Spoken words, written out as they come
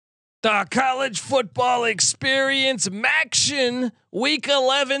The college football experience, Maction, week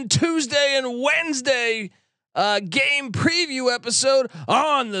 11, Tuesday and Wednesday, game preview episode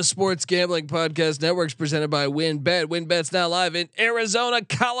on the Sports Gambling Podcast Networks presented by WynnBET. WynnBET's now live in Arizona,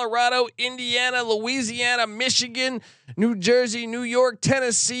 Colorado, Indiana, Louisiana, Michigan, New Jersey, New York,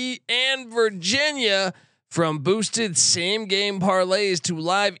 Tennessee, and Virginia. From boosted same game parlays to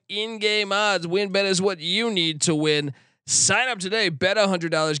live in-game odds, WynnBET is what you need to win. Sign up today. Bet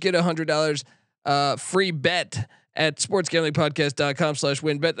 $100. Get $100 free bet at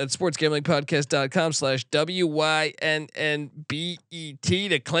sportsgamblingpodcast.com/WynnBET. That's sportsgamblingpodcast.com/WYNNBET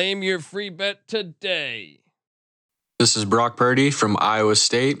to claim your free bet today. This is Brock Purdy from Iowa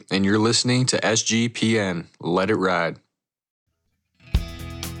State, and you're listening to SGPN. Let it ride.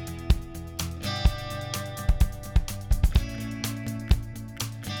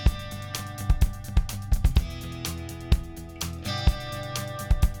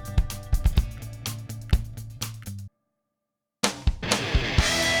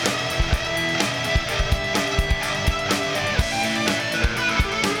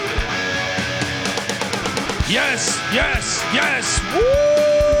 Yes. Woo!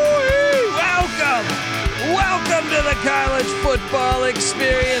 Welcome to the college football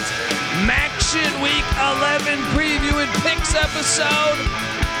experience. Maction week 11 preview and picks episode.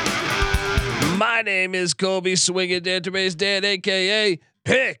 My name is Colby Swinging Database Dan, aka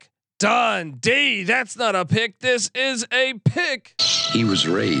Pick Dundee. That's not a pick. This is a pick. He was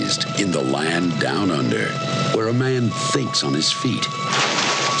raised in the land down under, where a man thinks on his feet,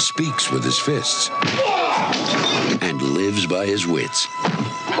 speaks with his fists, and lives by his wits.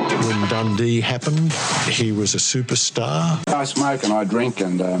 When Dundee happened, he was a superstar. I smoke and I drink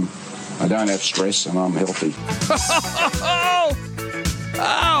and I don't have stress and I'm healthy.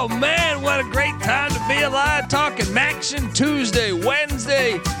 Oh man, what a great time to be alive. Talking Maction Tuesday,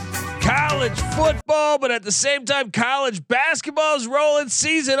 Wednesday, college football, but at the same time, college basketball is rolling.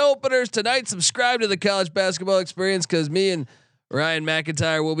 Season openers tonight. Subscribe to the college basketball experience because me and Ryan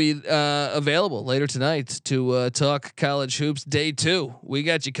McIntyre will be available later tonight to talk college hoops day 2. We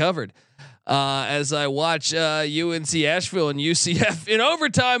got you covered as I watch UNC Asheville and UCF in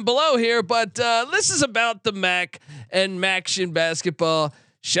overtime below here. But this is about the MAC and Maction basketball.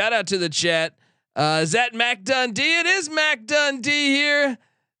 Shout out to the chat. Is that Mac Dundee? It is Mac Dundee here.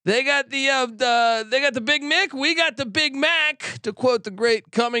 They got the Big Mick. We got the Big Mac, to quote the great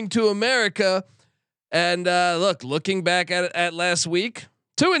Coming to America. And looking back at last week,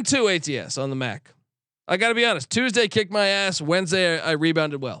 2-2 ATS on the MAC. I got to be honest. Tuesday kicked my ass. Wednesday I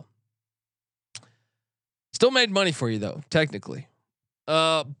rebounded well. Still made money for you though, technically.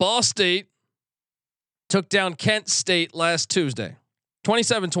 Ball State took down Kent State last Tuesday,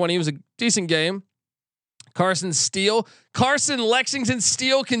 27-20. It was a decent game. Carson Lexington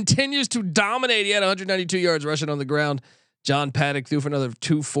Steele continues to dominate. He had 192 yards rushing on the ground. John Paddock threw for another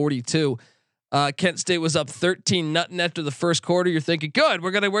 242. Kent State was up 13-0 after the first quarter. You're thinking, good,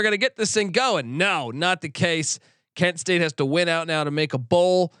 we're gonna get this thing going. No, not the case. Kent State has to win out now to make a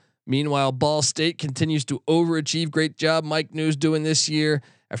bowl. Meanwhile, Ball State continues to overachieve. Great job Mike News doing this year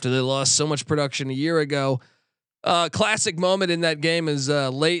after they lost so much production a year ago. Classic moment in that game is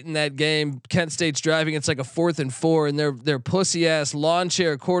late in that game. Kent State's driving. It's like a 4th and 4, and their pussy ass lawn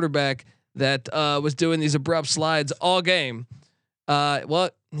chair quarterback that was doing these abrupt slides all game.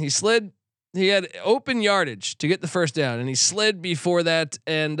 He slid. He had open yardage to get the first down, and he slid before that,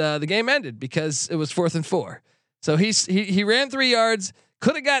 and the game ended because it was 4th and 4. So he ran 3 yards,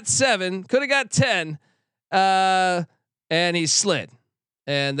 could have got 7, could have got 10, and he slid,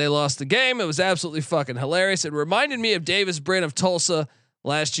 and they lost the game. It was absolutely fucking hilarious. It reminded me of Davis Brin of Tulsa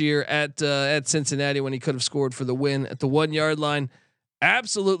last year at Cincinnati when he could have scored for the win at the 1 yard line.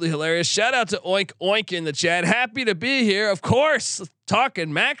 Absolutely hilarious. Shout out to Oink Oink in the chat. Happy to be here, of course. Talking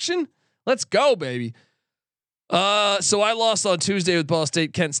Maction. Let's go, baby. So I lost on Tuesday with Ball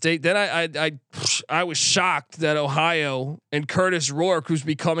State, Kent State. Then I was shocked that Ohio and Curtis Rourke, who's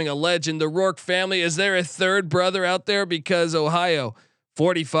becoming a legend, the Rourke family, is there a third brother out there? Because Ohio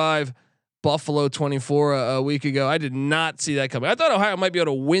 45, Buffalo 24 a week ago. I did not see that coming. I thought Ohio might be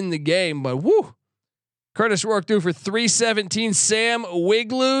able to win the game, but woo. Curtis Rourke threw for 317. Sam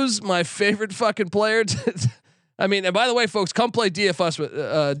Wiglues, my favorite fucking player. I mean, and by the way, folks, come play DFS with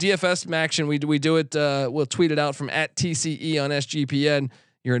DFS Maction. We do it. We'll tweet it out from @TCE on SGPN.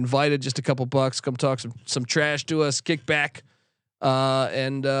 You're invited. Just a couple bucks. Come talk some trash to us. Kick back,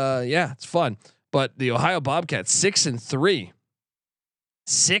 and yeah, it's fun. But the Ohio Bobcats 6-3,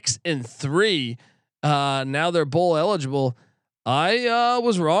 6-3. Now they're bowl eligible. I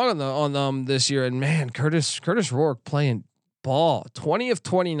was wrong on them this year, and man, Curtis Rourke playing ball. 20 of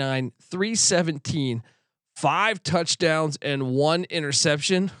 29, 317, 5 touchdowns and 1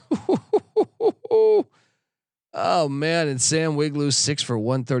 interception. Oh man. And Sam Wigloo 6 for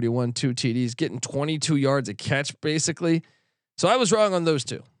 131, 2 TDs, getting 22 yards a catch basically. So I was wrong on those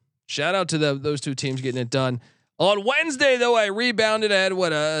two. Shout out to those two teams getting it done. On Wednesday though, I rebounded. I had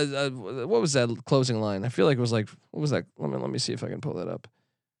what was that closing line? I feel like it was like, what was that? Let me see if I can pull that up.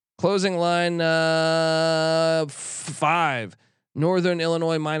 Closing line 5. Northern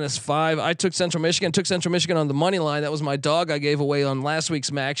Illinois -5. I took Central Michigan. Took Central Michigan on the money line. That was my dog I gave away on last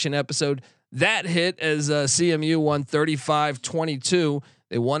week's Maction episode. That hit as CMU won 35-22.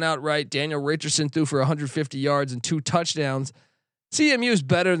 They won outright. Daniel Richardson threw for 150 yards and 2 touchdowns. CMU is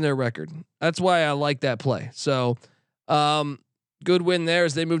better than their record. That's why I like that play. So, good win there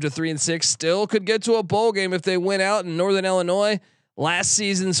as they moved to 3-6. Still could get to a bowl game if they win out in Northern Illinois. Last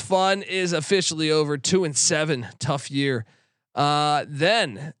season's fun is officially over. 2-7, tough year.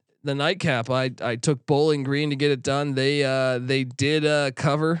 Then the nightcap, I took Bowling Green to get it done. They did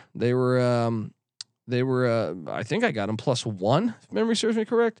cover. They were I think I got them +1 if memory serves me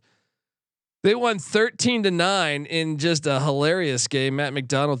correct. They won 13-9 in just a hilarious game. Matt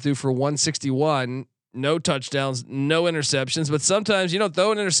McDonald threw for 161, no touchdowns, no interceptions. But sometimes you don't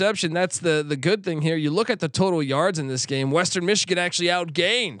throw an interception. That's the good thing here. You look at the total yards in this game. Western Michigan actually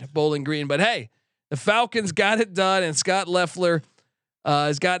outgained Bowling Green, but hey, the Falcons got it done, and Scott Leffler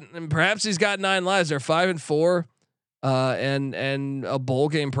he's got 9 lives. They're 5-4, and a bowl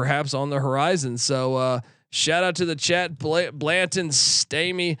game perhaps on the horizon. So shout out to the chat, Blanton,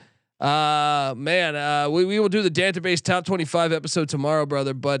 Stamey. We will do the database top 25 episode tomorrow,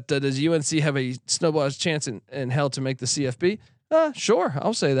 brother. But does UNC have a snowball's chance in hell to make the CFB? Sure,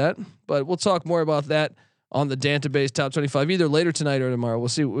 I'll say that. But we'll talk more about that on the database top 25 either later tonight or tomorrow. We'll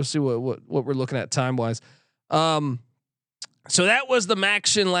see what we're looking at time wise. So that was the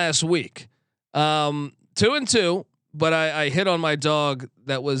Maction last week. 2-2, but I hit on my dog.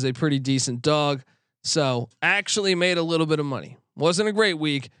 That was a pretty decent dog. So actually made a little bit of money. Wasn't a great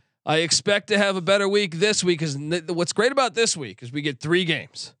week. I expect to have a better week this week. Because what's great about this week is we get 3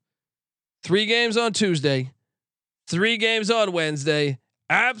 games. 3 games on Tuesday, 3 games on Wednesday.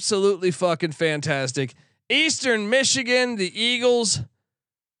 Absolutely fucking fantastic. Eastern Michigan, the Eagles.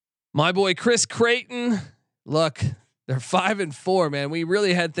 My boy Chris Creighton. Look, they're 5-4, man. We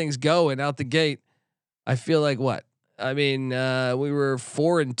really had things going out the gate. I feel like what? I mean, we were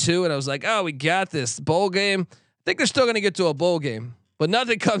 4-2, and I was like, oh, we got this bowl game. I think they're still going to get to a bowl game. But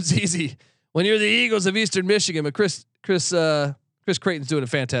nothing comes easy when you're the Eagles of Eastern Michigan. But Chris Creighton's doing a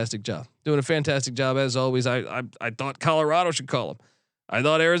fantastic job. Doing a fantastic job as always. I thought Colorado should call him. I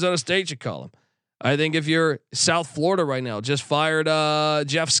thought Arizona State should call him. I think if you're South Florida right now, just fired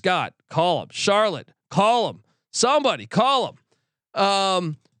Jeff Scott, call him. Charlotte, call him. Somebody call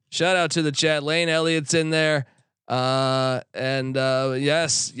him. Shout out to the chat. Lane Elliott's in there.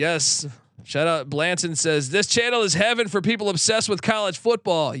 Yes. Shout out. Blanton says this channel is heaven for people obsessed with college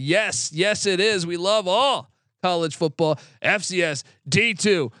football. Yes, it is. We love all college football. FCS,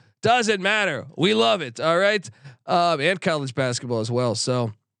 D2, doesn't matter. We love it. All right. And college basketball as well.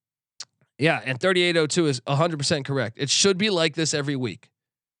 So yeah. And 3802 is 100% correct. It should be like this every week.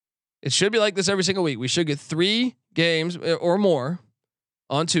 It should be like this every single week. We should get 3 games or more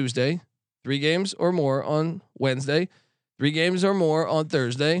on Tuesday, 3 games or more on Wednesday, 3 games or more on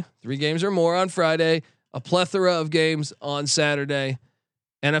Thursday, 3 games or more on Friday, a plethora of games on Saturday,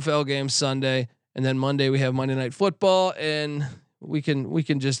 NFL games Sunday, and then Monday we have Monday Night Football, and we can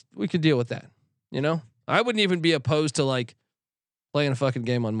deal with that. You know, I wouldn't even be opposed to like playing a fucking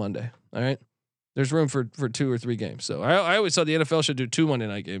game on Monday. All right, there's room for 2 or 3 games. So I always thought the NFL should do 2 Monday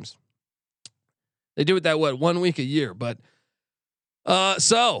night games. They do it that 1 week a year, but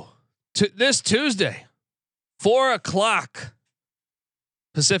this Tuesday. 4:00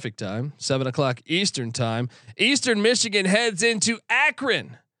 Pacific time, 7:00 Eastern time. Eastern Michigan heads into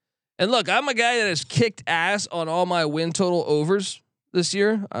Akron. And look, I'm a guy that has kicked ass on all my win total overs this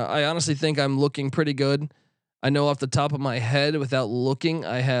year. I honestly think I'm looking pretty good. I know off the top of my head without looking,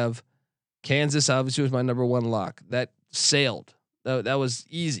 I have Kansas obviously was my number 1 lock. That sailed. That was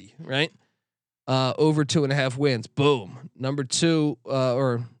easy, right? Over 2.5 wins. Boom. Number 2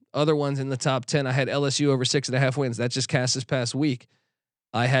 or other ones in the top 10. I had LSU over 6.5 wins. That just cashed this past week.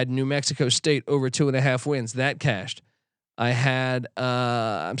 I had New Mexico State over 2.5 wins. That cashed. I had,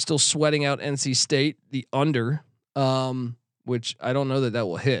 I'm still sweating out NC State, the under, which I don't know that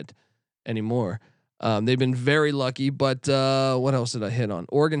will hit anymore. They've been very lucky, but what else did I hit on?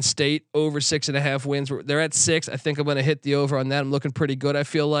 Oregon State over 6.5 wins. They're at 6. I think I'm going to hit the over on that. I'm looking pretty good. I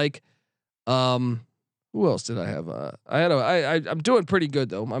feel like, Who else did I have? I'm doing pretty good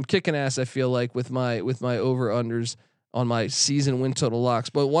though. I'm kicking ass. I feel like with my over unders on my season win total locks.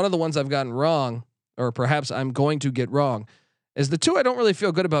 But one of the ones I've gotten wrong, or perhaps I'm going to get wrong, is the two I don't really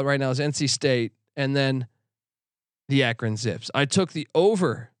feel good about right now is NC State and then the Akron Zips. I took the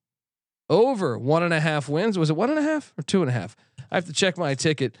over 1.5 wins. Was it 1.5 or 2.5? I have to check my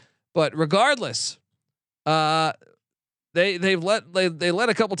ticket. But regardless, they let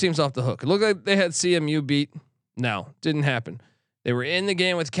a couple teams off the hook. It looked like they had CMU beat. No, didn't happen. They were in the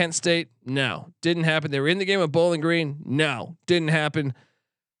game with Kent State. No, didn't happen. They were in the game with Bowling Green. No, didn't happen.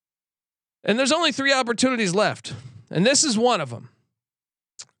 And there's only 3 opportunities left, and this is one of them.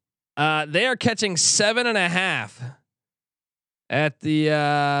 They are catching 7.5 at the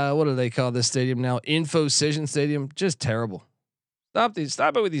what do they call this stadium now? Infocision Stadium. Just terrible. Stop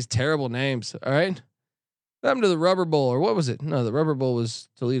it with these terrible names. All right. What happened to the Rubber Bowl, or what was it? No, the Rubber Bowl was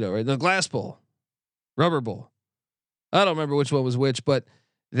Toledo, right? The Glass Bowl, Rubber Bowl. I don't remember which one was which, but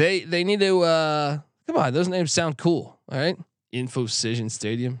they need to come on. Those names sound cool. All right. Infocision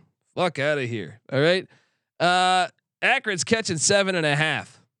Stadium. Fuck out of here. All right. Akron's catching 7.5.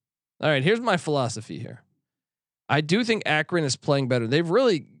 All right. Here's my philosophy here. I do think Akron is playing better. They've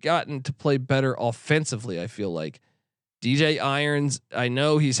really gotten to play better offensively. I feel like DJ Irons. I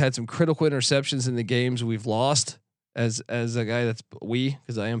know he's had some critical interceptions in the games we've lost as a guy that's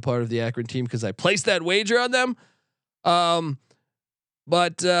because I am part of the Akron team because I placed that wager on them.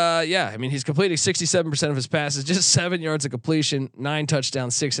 But yeah, I mean, he's completing 67% of his passes, just 7 yards of completion, 9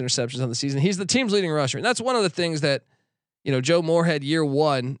 touchdowns, 6 interceptions on the season. He's the team's leading rusher. And that's one of the things that, Joe Moorhead year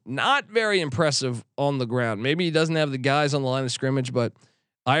 1, not very impressive on the ground. Maybe he doesn't have the guys on the line of scrimmage, but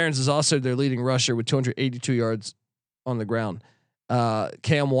Irons is also their leading rusher with 282 yards on the ground.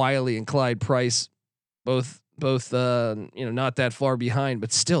 Cam Wiley and Clyde Price, both not that far behind,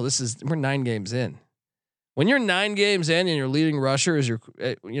 but still we're 9 games in. When you're 9 games in and your leading rusher is your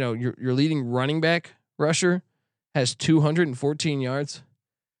leading running back rusher has 214 yards,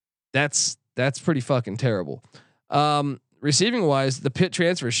 that's pretty fucking terrible. Receiving wise, the Pitt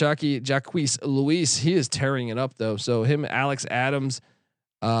transfer Jacquees Luis, he is tearing it up though. So him, Alex Adams,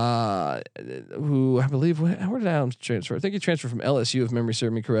 who I believe where did Adams transfer? I think he transferred from LSU if memory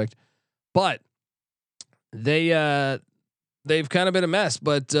serves me correct. But they've kind of been a mess,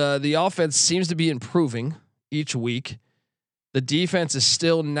 but the offense seems to be improving each week. The defense is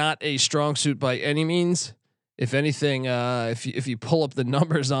still not a strong suit by any means. If anything, if you pull up the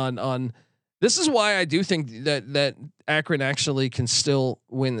numbers on this is why I do think that Akron actually can still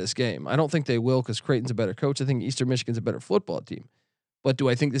win this game. I don't think they will because Creighton's a better coach. I think Eastern Michigan's a better football team. But do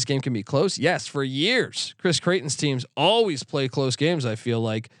I think this game can be close? Yes, for years, Chris Creighton's teams always play close games. I feel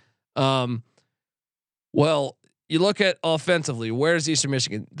like, well, you look at offensively, where's Eastern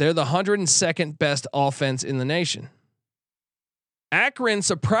Michigan? They're the 102nd best offense in the nation. Akron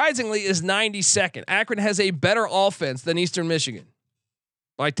surprisingly is 92nd. Akron has a better offense than Eastern Michigan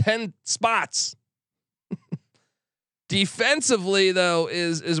by 10 spots. Defensively though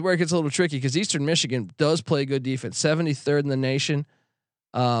is where it gets a little tricky because Eastern Michigan does play good defense, 73rd in the nation.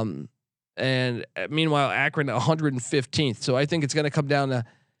 And meanwhile Akron 115th. So I think it's going to come down to,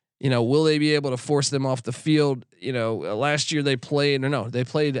 will they be able to force them off the field? Last year they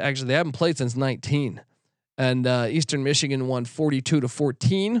haven't played since 19, and Eastern Michigan won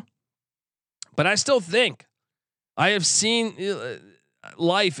 42-14. But I still think I have seen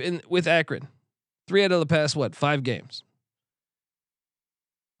life with Akron 3 out of the past 5 games.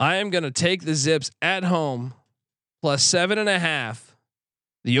 I am going to take the Zips at home plus 7.5.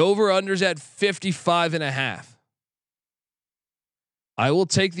 The over unders at 55.5. I will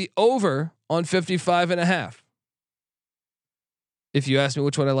take the over on 55.5. If you ask me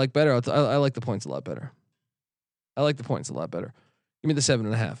which one I like better, I like the points a lot better. Give me the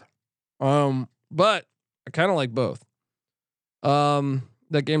 7.5. But I kind of like both.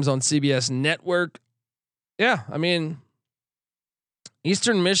 That game's on CBS Network. Yeah, I mean,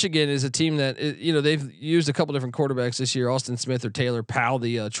 Eastern Michigan is a team that they've used a couple different quarterbacks this year. Austin Smith or Taylor Powell,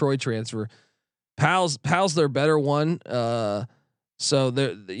 the Troy transfer. Powell's their better one. So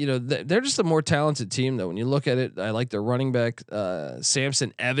they're just a more talented team though. When you look at it, I like their running back,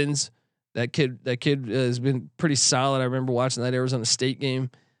 Samson Evans. That kid has been pretty solid. I remember watching that Arizona State game,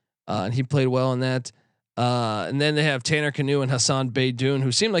 and he played well in that. And then they have Tanner Canoe and Hassan Beydoun,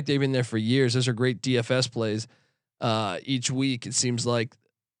 who seem like they've been there for years. Those are great DFS plays. Each week it seems like.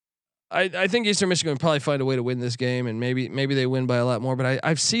 I think Eastern Michigan will probably find a way to win this game, and maybe they win by a lot more. But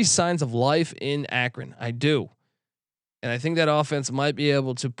I see signs of life in Akron. I do. And I think that offense might be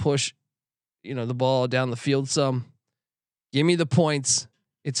able to push, the ball down the field some. Give me the points.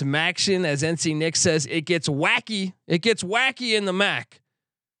 It's Maction, as NC Nick says. It gets wacky. It gets wacky in the MAC.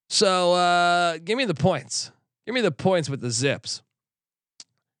 So give me the points. Give me the points with the Zips.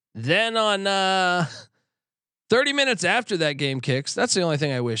 Then on 30 minutes after that game kicks, that's the only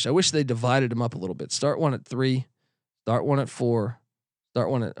thing I wish. I wish they divided them up a little bit. Start one at 3, start one at 4, start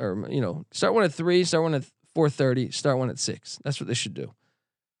one at, or start one at 3, start one at 4:30, start one at 6. That's what they should do.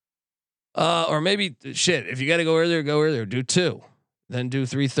 Or maybe shit, if you got to go earlier. Do 2, then do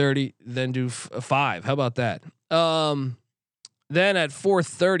 3:30, then do 5. How about that? Then at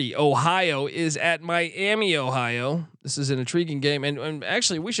 4:30, Ohio is at Miami, Ohio. This is an intriguing game, and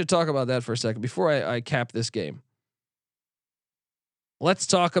actually we should talk about that for a second before I cap this game. Let's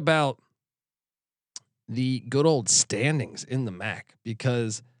talk about the good old standings in the MAC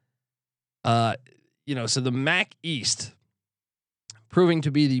because, so the MAC East proving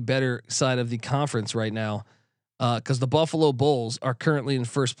to be the better side of the conference right now, because the Buffalo Bulls are currently in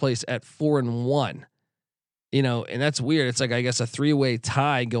first place at 4-1. And that's weird. It's like, I guess, a 3-way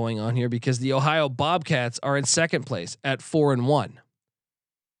tie going on here because the Ohio Bobcats are in second place at 4-1.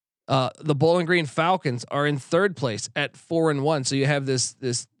 The Bowling Green Falcons are in third place at 4-1. So you have this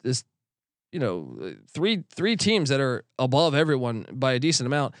three teams that are above everyone by a decent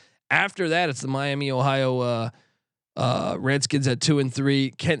amount. After that, it's the Miami, Ohio Redskins at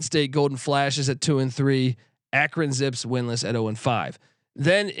 2-3, Kent State Golden Flashes at 2-3, Akron Zips winless at 0-5.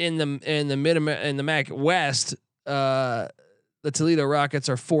 Then in the MAC West, the Toledo Rockets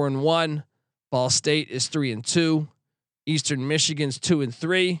are 4-1. Ball State is 3-2. Eastern Michigan's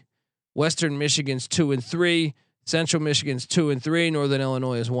 2-3. Western Michigan's 2-3. Central Michigan's 2-3. Northern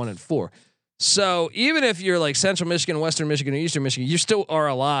Illinois is 1-4. So even if you're like Central Michigan, Western Michigan, or Eastern Michigan, you still are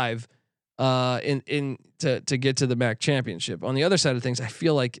alive to get to the MAC championship. On the other side of things, I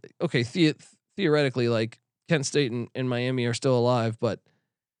feel like theoretically, like Kent State and Miami are still alive, but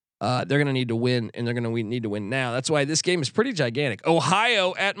they're going to need to win, and they're going to need to win now. That's why this game is pretty gigantic.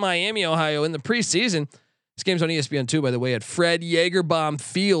 Ohio at Miami, Ohio in the preseason. This game's on ESPN2, by the way, at Fred Yeagerbaum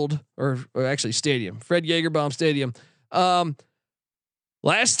Field, or actually Stadium, Fred Yeagerbaum Stadium.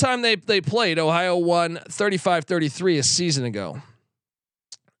 Last time they played, Ohio won 35-33 a season ago.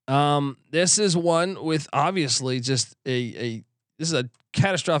 This is one with obviously just this is a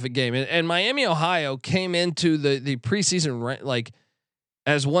catastrophic game, and Miami, Ohio came into the preseason like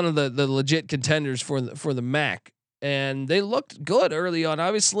as one of the legit contenders for the MAC, and they looked good early on.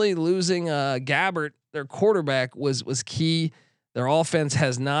 Obviously, losing Gabbert, their quarterback, was key. Their offense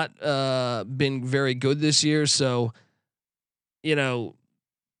has not been very good this year, so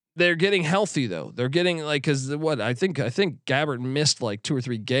they're getting healthy though. They're getting because I think Gabbert missed like 2 or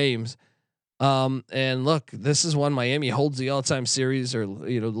 3 games. And look, this is one Miami holds the all-time series or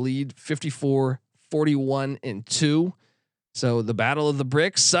lead 54-41-2. So the Battle of the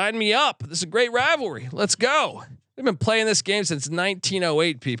Bricks, sign me up. This is a great rivalry. Let's go. They've been playing this game since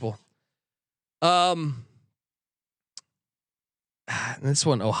 1908, people. This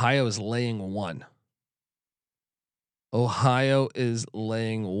one, Ohio is laying 1. Ohio is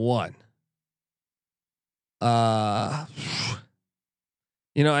laying 1.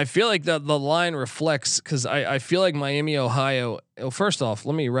 I feel like the line reflects because I feel like Miami, Ohio. First off,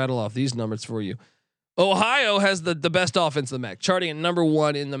 let me rattle off these numbers for you. Ohio has the best offense in the MAC, charting at number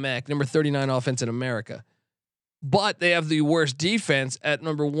 1 in the MAC, number 39 offense in America. But they have the worst defense at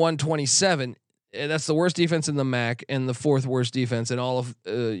number 127. And that's the worst defense in the MAC and the 4th worst defense in all of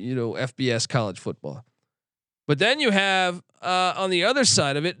FBS college football. But then you have on the other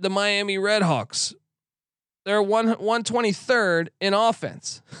side of it the Miami Redhawks. They're 123rd in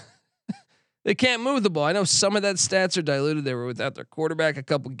offense. They can't move the ball. I know some of that stats are diluted. They were without their quarterback a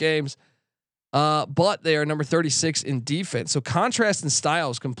couple games, but they are number 36 in defense. So contrast and style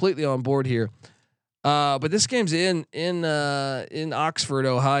is completely on board here. But this game's in Oxford,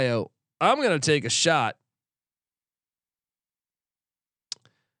 Ohio. I'm gonna take a shot.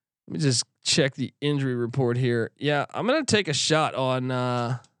 Let me just check the injury report here. Yeah, I'm gonna take a shot on.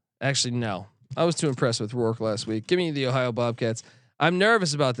 Actually, no. I was too impressed with Rourke last week. Give me the Ohio Bobcats. I'm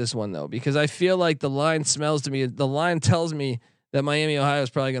nervous about this one though because I feel like the line smells to me. The line tells me that Miami, Ohio is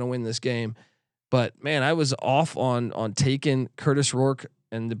probably going to win this game. But man, I was off on taking Curtis Rourke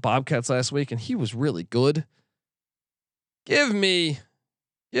and the Bobcats last week, and he was really good. Give me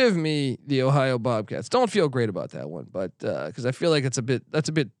the Ohio Bobcats. Don't feel great about that one, but because I feel like that's a bit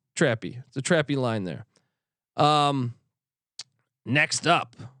trappy. It's a trappy line there. Next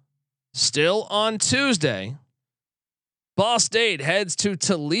up. Still on Tuesday, Ball State heads to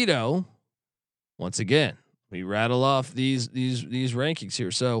Toledo. Once again, we rattle off these rankings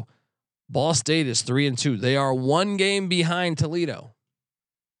here. So Ball State is 3-2. They are 1 game behind Toledo.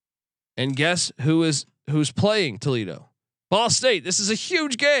 And guess who's playing Toledo? Ball State. This is a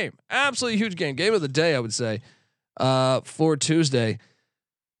huge game, absolutely huge game. Game of the day, I would say, for Tuesday.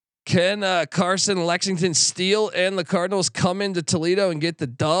 Can Carson, Lexington, Steele, and the Cardinals come into Toledo and get the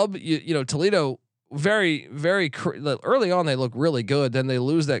dub? You know, Toledo very early on they look really good. Then they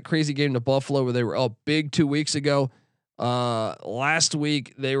lose that crazy game to Buffalo where they were up big 2 weeks ago. Last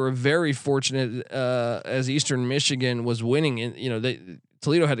week they were very fortunate as Eastern Michigan was winning, and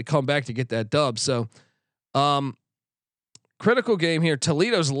Toledo had to come back to get that dub. So, critical game here.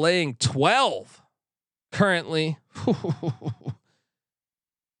 Toledo's laying 12 currently.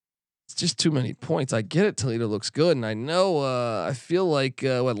 It's just too many points. I get it. Toledo looks good, and I know. I feel like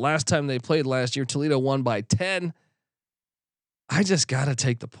last time they played last year, Toledo won by 10. I just gotta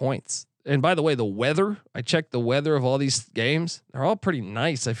take the points. And by the way, the weather. I checked the weather of all these games. They're all pretty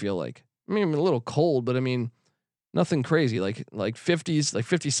nice. I feel like. I mean, a little cold, but I mean, nothing crazy. Like 50s, like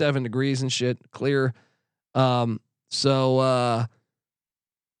 57 degrees and shit. Clear. So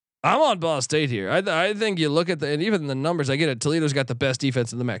I'm on Ball State here. I think you look at and even the numbers. I get it. Toledo's got the best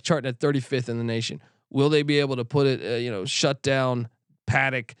defense in the MAC, charting at 35th in the nation. Will they be able to put it? Shut down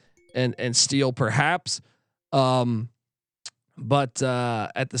Paddock and Steele perhaps. But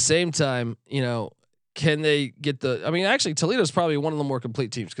at the same time, can they get the? I mean, actually, Toledo's probably one of the more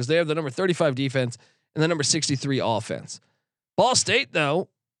complete teams because they have the number 35 defense and the number 63 offense. Ball State though,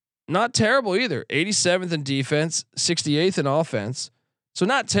 not terrible either. 87th in defense, 68th in offense. So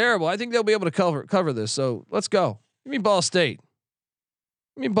not terrible. I think they'll be able to cover this. So let's go. Give me Ball State.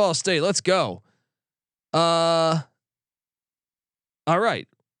 Give me Ball State. Let's go. All right.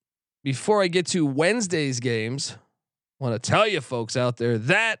 Before I get to Wednesday's games, I want to tell you folks out there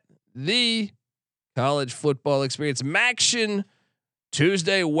that the college football experience MACtion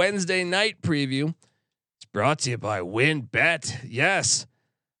Tuesday, Wednesday night preview is brought to you by WinBet. Yes.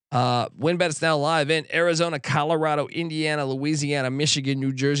 WinBet is now live in Arizona, Colorado, Indiana, Louisiana, Michigan,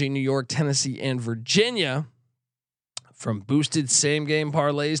 New Jersey, New York, Tennessee, and Virginia. From boosted same game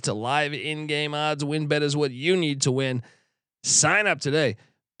parlays to live in-game odds, WinBet is what you need to win. Sign up today.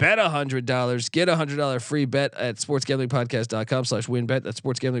 Bet $100. Get $100 free bet at sportsgamblingpodcast.com/winbet. That's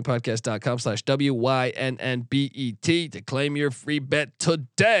sportsgamblingpodcast.com/WYNNBET to claim your free bet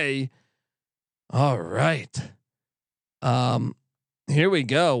today. All right. Here we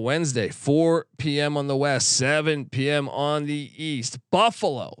go. Wednesday, 4 p.m. on the west, 7 p.m. on the east.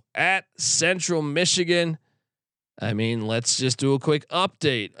 Buffalo at Central Michigan. I mean, let's just do a quick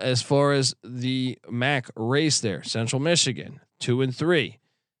update as far as the MAC race there. Central Michigan, 2-3.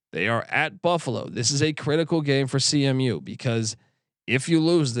 They are at Buffalo. This is a critical game for CMU because if you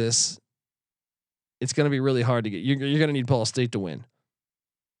lose this, it's going to be really hard to get. You're going to need Ball State to win.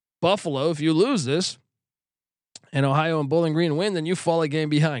 Buffalo, if you lose this, and Ohio and Bowling Green win, then you fall a game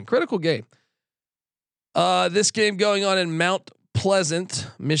behind. Critical game. This game going on in Mount Pleasant,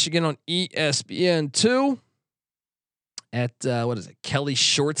 Michigan on ESPN2 at what is it? Kelly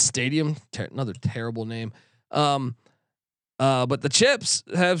Short Stadium. Another terrible name. But the Chips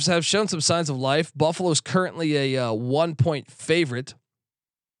have shown some signs of life. Buffalo's currently a 1-point favorite.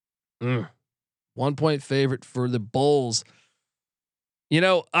 1-point favorite for the Bulls.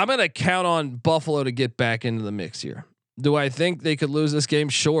 I'm going to count on Buffalo to get back into the mix here. Do I think they could lose this game?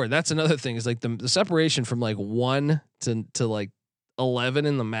 Sure. That's another thing is like the separation from like 1 to like 11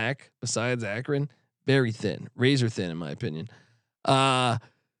 in the MAC besides Akron, very thin, razor thin in my opinion. I'm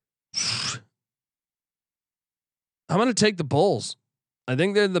going to take the Bulls. I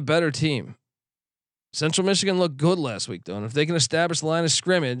think they're the better team. Central Michigan looked good last week though. And if they can establish the line of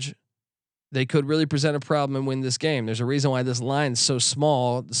scrimmage, they could really present a problem and win this game. There's a reason why this line is so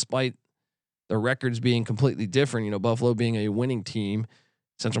small, despite the records being completely different. Buffalo being a winning team,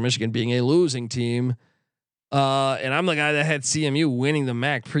 Central Michigan being a losing team. And I'm the guy that had CMU winning the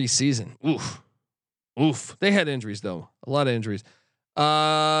MAC preseason. Oof. They had injuries though, a lot of injuries.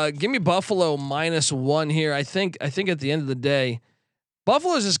 Give me Buffalo -1 here. I think at the end of the day,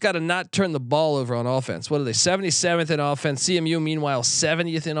 Buffalo's just got to not turn the ball over on offense. What are they? 77th in offense. CMU meanwhile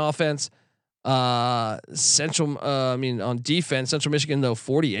 70th in offense. On defense, Central Michigan though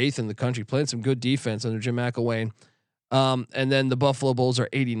 48th in the country, playing some good defense under Jim McElwain. And then the Buffalo Bulls are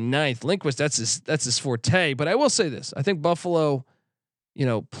 89th. Lindquist, that's his forte. But I will say this: I think Buffalo,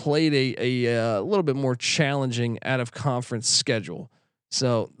 played a little bit more challenging out of conference schedule,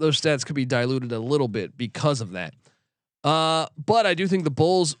 so those stats could be diluted a little bit because of that. But I do think the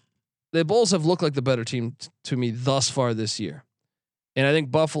Bulls have looked like the better team to me thus far this year. And I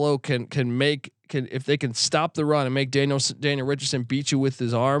think Buffalo can if they can stop the run and make Daniel Richardson beat you with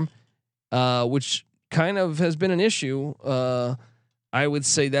his arm, which kind of has been an issue I would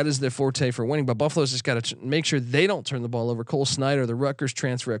say that is their forte for winning. But Buffalo's just got to make sure they don't turn the ball over. Cole Snyder, the Rutgers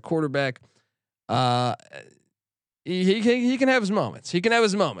transfer at quarterback, he can have his moments. He can have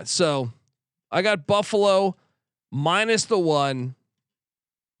his moments. So I got Buffalo minus the 1.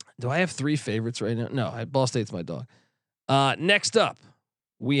 Do I have 3 favorites right now? No, Ball State's my dog. Next up,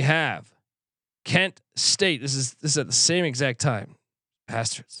 we have Kent State. This is at the same exact time.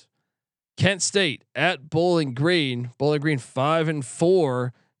 Bastards. Kent State at Bowling Green. Bowling Green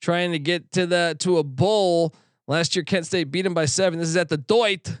 5-4, trying to get to a bowl. Last year, Kent State beat them by 7. This is at the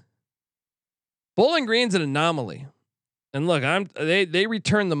Doit. Bowling Green's an anomaly. And look, they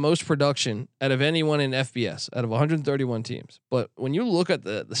return the most production out of anyone in FBS out of 131 teams. But when you look at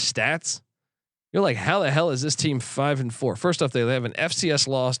the stats, you're like, how the hell is this team 5-4? First off, they have an FCS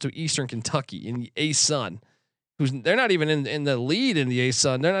loss to Eastern Kentucky in the ASUN, they're not even in the lead in the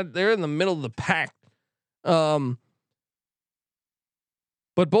ASUN. They're in the middle of the pack. But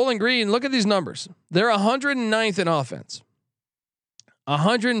Bowling Green, look at these numbers. They're 109th in offense,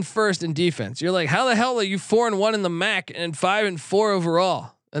 101st in defense. You're like, how the hell are you 4-1 in the MAC and 5-4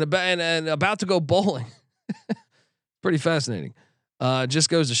 overall, and about to go bowling? Pretty fascinating. Just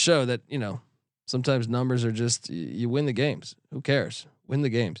goes to show that sometimes numbers are just you win the games. Who cares? Win the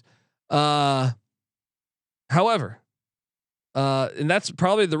games. However, and that's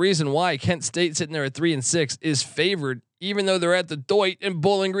probably the reason why Kent State sitting there at 3-6 is favored, even though they're at the Doit in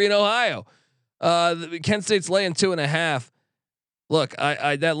Bowling Green, Ohio. Kent State's laying 2.5. Look,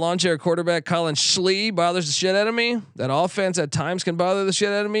 I that lawn chair quarterback Colin Schlee bothers the shit out of me. That offense at times can bother the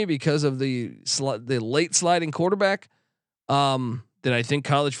shit out of me because of the late sliding quarterback. That I think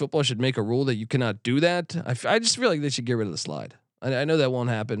college football should make a rule that you cannot do that. I just feel like they should get rid of the slide. I know that won't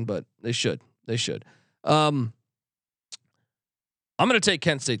happen, but they should. They should. I'm going to take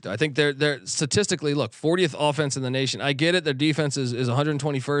Kent State though. I think they're statistically 40th offense in the nation. I get it. Their defense is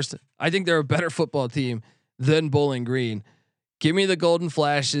 121st. I think they're a better football team than Bowling Green. Give me the Golden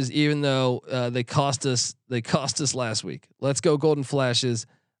Flashes, even though they cost us last week. Let's go Golden Flashes.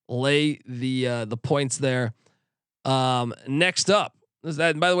 Lay the points there. Next up,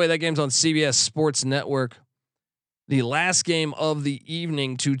 by the way, that game's on CBS Sports Network. The last game of the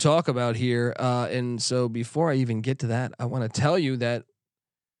evening to talk about here. And so before I even get to that, I want to tell you that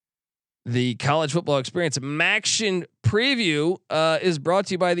the College Football Experience Maction preview is brought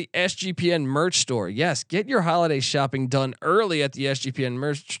to you by the SGPN merch store. Yes, get your holiday shopping done early at the SGPN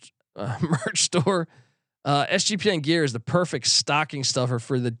merch store. SGPN gear is the perfect stocking stuffer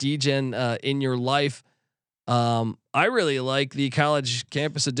for the DGen in your life. I really like the College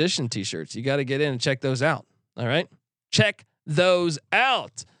Campus Edition t-shirts. You got to get in and check those out. All right. Check those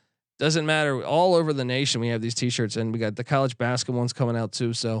out. Doesn't matter. All over the nation, we have these t-shirts, and we got the college basketball ones coming out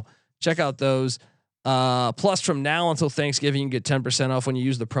too. So check out those. Plus, from now until Thanksgiving, you can get 10% off when you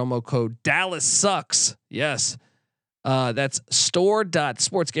use the promo code Dallas Sucks. Yes. That's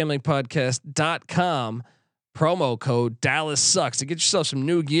store.sportsgamblingpodcast.com. Promo code Dallas Sucks to get yourself some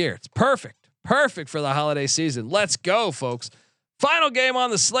new gear. It's perfect. Perfect for the holiday season. Let's go, folks. Final game on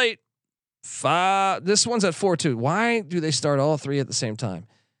the slate. This one's at 4-2. Why do they start all 3 at the same time?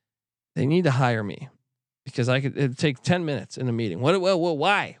 They need to hire me because it'd take 10 minutes in a meeting.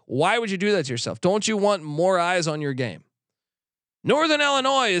 Why? Why would you do that to yourself? Don't you want more eyes on your game? Northern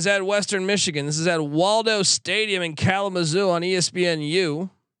Illinois is at Western Michigan. This is at Waldo Stadium in Kalamazoo on ESPNU.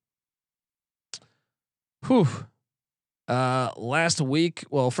 Whew. Last week,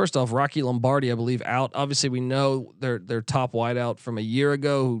 well, first off, Rocky Lombardi, I believe, out. Obviously, we know their top wideout from a year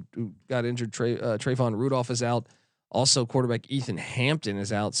ago who got injured. Trayvon Rudolph is out. Also, quarterback Ethan Hampton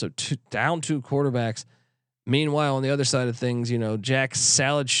is out. So down 2 quarterbacks. Meanwhile, on the other side of things, Jack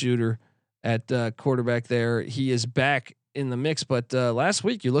Salad Shooter at quarterback there, he is back in the mix. But last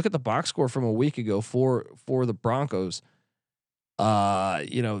week, you look at the box score from a week ago for the Broncos.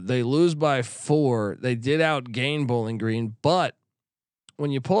 They lose by 4. They did outgain Bowling Green, but when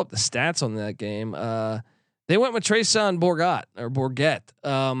you pull up the stats on that game, they went with Treshaun Bourget.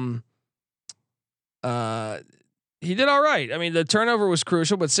 He did all right. I mean, the turnover was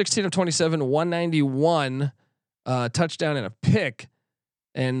crucial, but 16 of 27, 191, touchdown and a pick.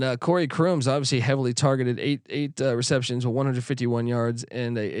 And Corey Crooms obviously heavily targeted, eight receptions with 151 yards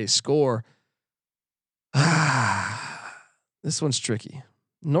and a score. This one's tricky.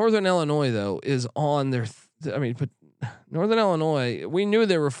 Northern Illinois though is on their. But Northern Illinois, we knew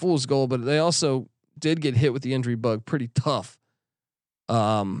they were fool's gold, but they also did get hit with the injury bug pretty tough.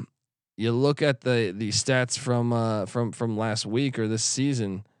 You look at the stats from last week or this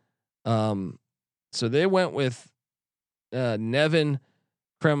season. So they went with Nevin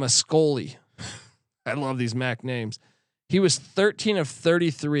Cremascoli. I love these MAC names. He was 13 of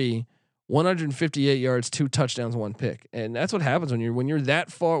 33, 158 yards, 2 touchdowns, 1 pick. And that's what happens when you're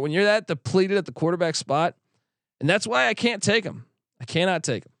that far, when you're that depleted at the quarterback spot. And that's why I can't take him. I cannot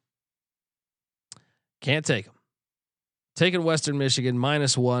take him. Can't take him. Taking Western Michigan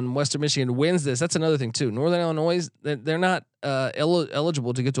 -1. Western Michigan wins this. That's another thing too. Northern Illinois, they're not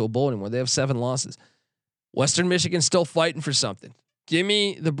eligible to get to a bowl anymore. They have 7 losses. Western Michigan still fighting for something. Give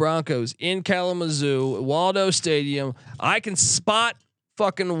me the Broncos in Kalamazoo, Waldo Stadium. I can spot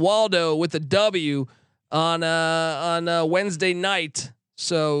fucking Waldo with a W on Wednesday night.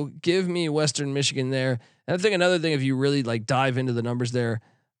 So give me Western Michigan there. And I think another thing, if you really like dive into the numbers there,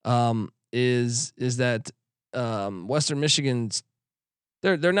 is that Western Michigan's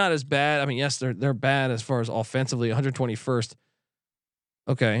they're not as bad. I mean, yes, they're bad as far as offensively, 121st.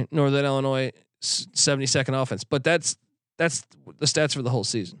 Okay, Northern Illinois 72nd offense, but that's the stats for the whole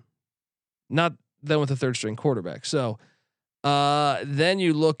season. Not then with the 3rd string quarterback. So then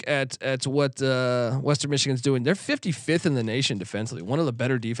you look at what Western Michigan's doing. They're 55th in the nation defensively, one of the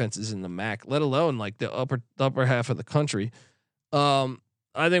better defenses in the MAC, let alone like the upper half of the country.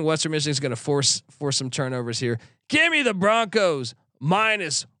 I think Western Michigan's going to force some turnovers here. Give me the Broncos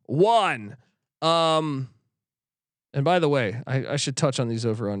 -1. And by the way, I should touch on these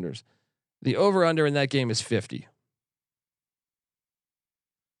over-unders. The over-under in that game is 50.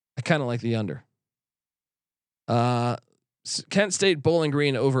 I kind of like the under. Kent State Bowling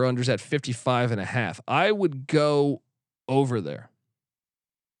Green over-unders at 55.5. I would go over there.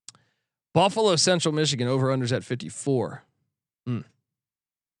 Buffalo Central Michigan over-unders at 54.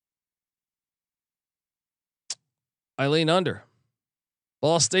 I lean under.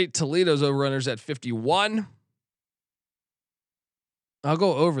 Ball State Toledo's over-unders at 51. I'll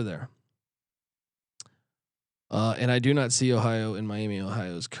go over there. And I do not see Ohio in Miami,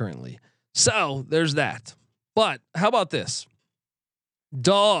 Ohio's currently. So there's that. But how about this?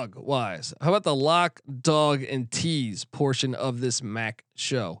 Dog wise, how about the lock, dog, and tease portion of this MAC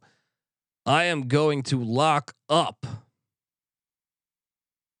show? I am going to lock up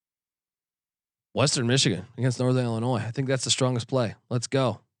Western Michigan against Northern Illinois. I think that's the strongest play. Let's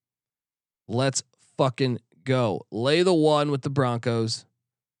go. Let's fucking go. Lay the 1 with the Broncos.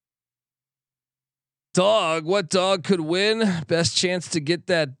 Dog, what dog could win? Best chance to get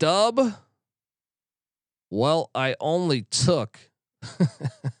that dub? Well, I only took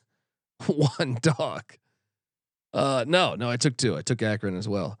 1 dog. No, I took 2. I took Akron as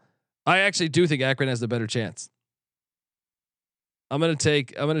well. I actually do think Akron has the better chance. I'm gonna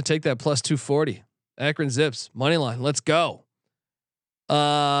take that plus 240. Akron Zips money line. Let's go.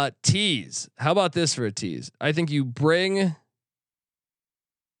 Tease. How about this for a tease? I think you bring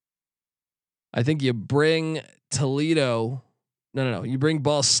Toledo. No. You bring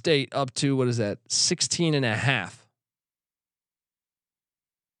Ball State up to, what is that? 16.5.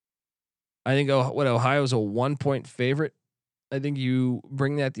 I think Ohio's a 1-point favorite. I think you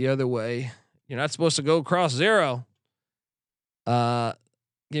bring that the other way. You're not supposed to go across 0.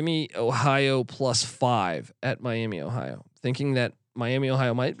 Give me Ohio +5 at Miami, Ohio. Thinking that Miami,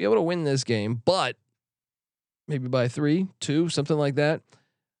 Ohio might be able to win this game, but maybe by 3, 2, something like that.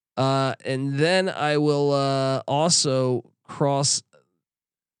 And then I will also cross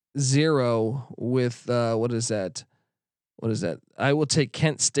 0 with what is that? I will take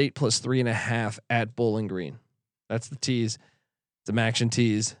Kent State +3.5 at Bowling Green. That's the tease. It's a Maction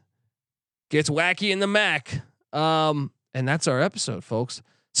tease. Gets wacky in the MAC. And that's our episode, folks.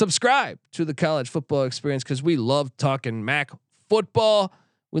 Subscribe to the College Football Experience because we love talking MAC football.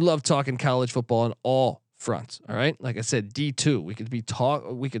 We love talking college football on all fronts. All right. Like I said, D2. We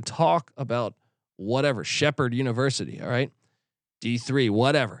could talk about whatever. Shepherd University. All right. D3,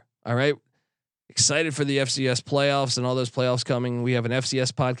 whatever. All right. Excited for the FCS playoffs and all those playoffs coming. We have an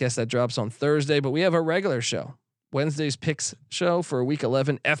FCS podcast that drops on Thursday, but we have a regular show. Wednesday's picks show for week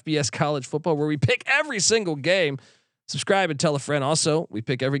 11 FBS college football, where we pick every single game. Subscribe and tell a friend. Also, we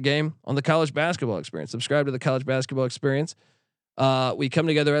pick every game on the College Basketball Experience. Subscribe to the College Basketball Experience. We come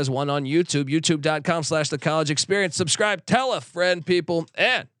together as one on YouTube, youtube.com/the College Experience. Subscribe, tell a friend, people.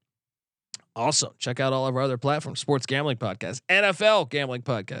 And also check out all of our other platforms: Sports Gambling Podcast, NFL Gambling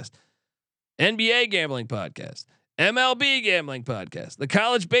Podcast, NBA Gambling Podcast, MLB Gambling Podcast, the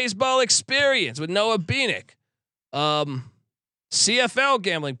College Baseball Experience with Noah Beanick, CFL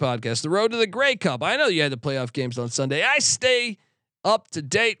Gambling Podcast, the Road to the Grey Cup. I know you had the playoff games on Sunday. I stay up to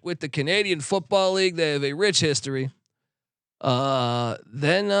date with the Canadian Football League. They have a rich history. I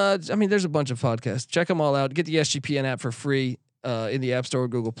mean, there's a bunch of podcasts. Check them all out. Get the SGPN app for free in the App Store or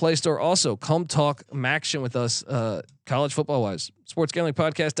Google Play Store. Also, come talk Maction with us, college football wise.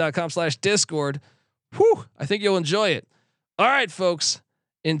 SportsGamblingPodcast.com/Discord. Whew, I think you'll enjoy it. All right, folks.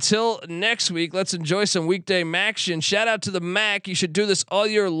 Until next week, let's enjoy some weekday Maction. Shout out to the MAC. You should do this all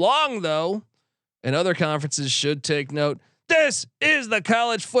year long, though. And other conferences should take note. This is the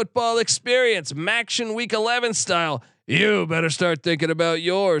college football experience, Maction Week 11 style. You better start thinking about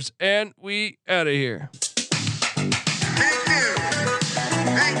yours. And we out of here. Thank you.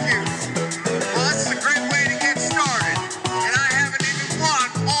 Thank you. Well, this is a great way to get started. And I haven't even won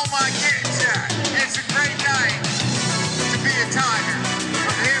all my games yet. It's a great night to be a Tiger.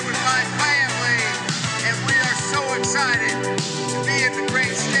 I'm here with my family, and we are so excited to be in the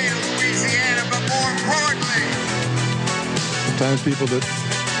great state of Louisiana, but more importantly, sometimes people that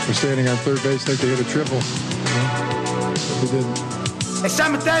are standing on third base think they hit a triple. But they didn't. And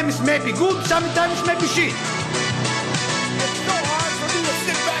sometimes it may be good, sometimes it may be shit. It's so hard for me to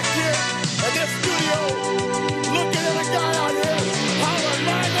sit back here in this studio looking at a guy out here hollering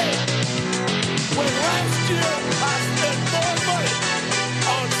my name. When last year I spent more money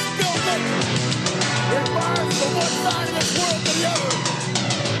on filmmaking in bars from one side of this world to the other.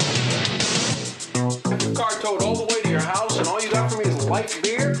 Your car towed all the way to your house and all you got for me is light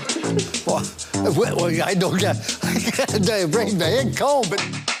beer? Well, I don't get they bring the head cold, but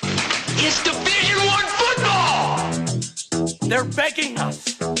It's Division I football! They're begging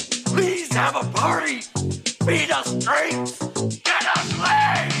us. Please have a party. Feed us drinks.